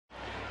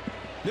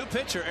New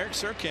pitcher Eric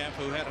Surkamp,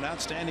 who had an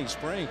outstanding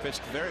spring,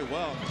 pitched very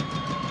well.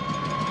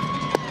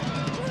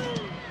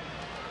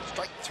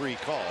 Strike 3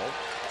 call.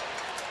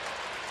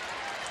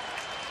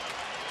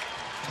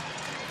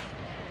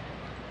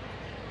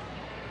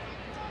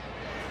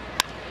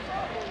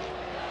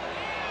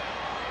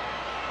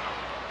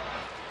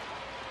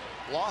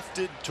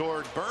 Lofted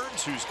toward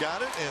Burns, who's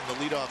got it, and the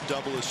leadoff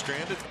double is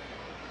stranded.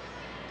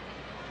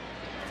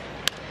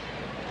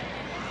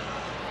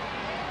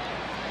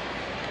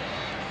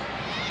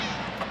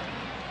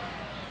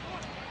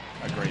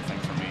 A great thing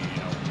for me,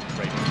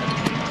 great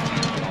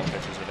when all the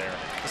pitchers are there.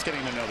 Just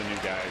getting to know the new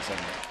guys, and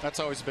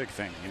that's always a big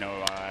thing.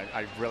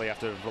 I really have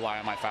to rely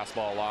on my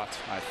fastball a lot.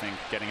 I think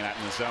getting that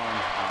in the zone,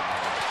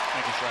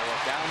 making sure I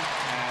work down,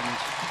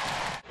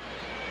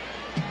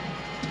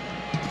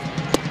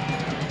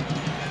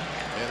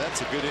 and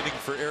that's a good inning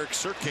for Eric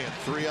Surkamp.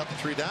 3 up,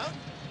 3 down.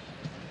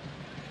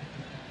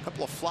 A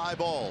couple of fly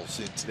balls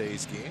in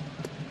today's game,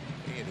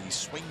 and he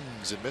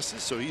swings and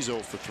misses, so he's 0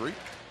 for 3.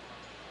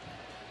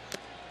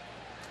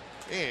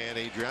 And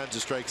Adrianza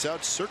strikes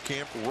out.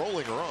 Surkamp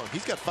rolling wrong.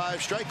 He's got 5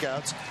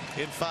 strikeouts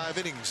in 5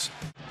 innings.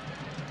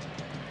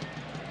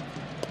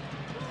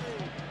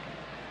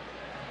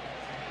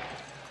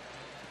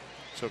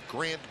 So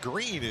Grant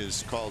Green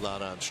is called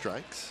out on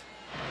strikes.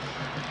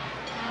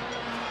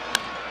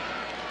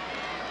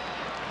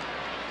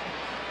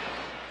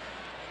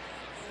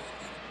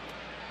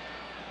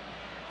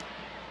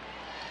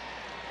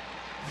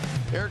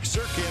 Eric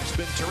Surkamp's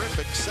been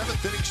terrific.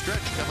 7th inning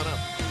stretch coming up.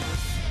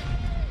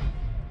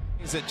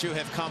 Things that you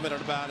have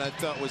commented about, I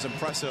thought was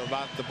impressive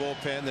about the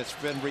bullpen that's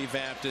been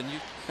revamped, and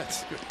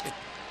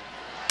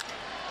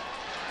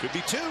could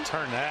be 2.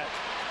 Turn that.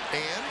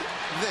 And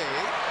they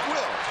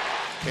will.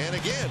 And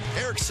again,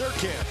 Eric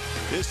Surkamp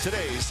is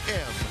today's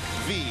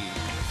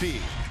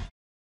MVP.